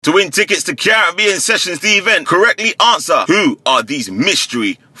To win tickets to Caribbean Sessions, the event, correctly answer, who are these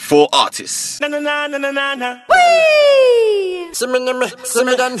mystery 4 artists? Na na na na na na na. Whee! Submit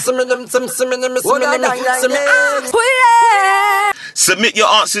your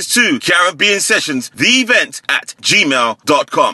answers to Caribbean Sessions, the event at gmail.com.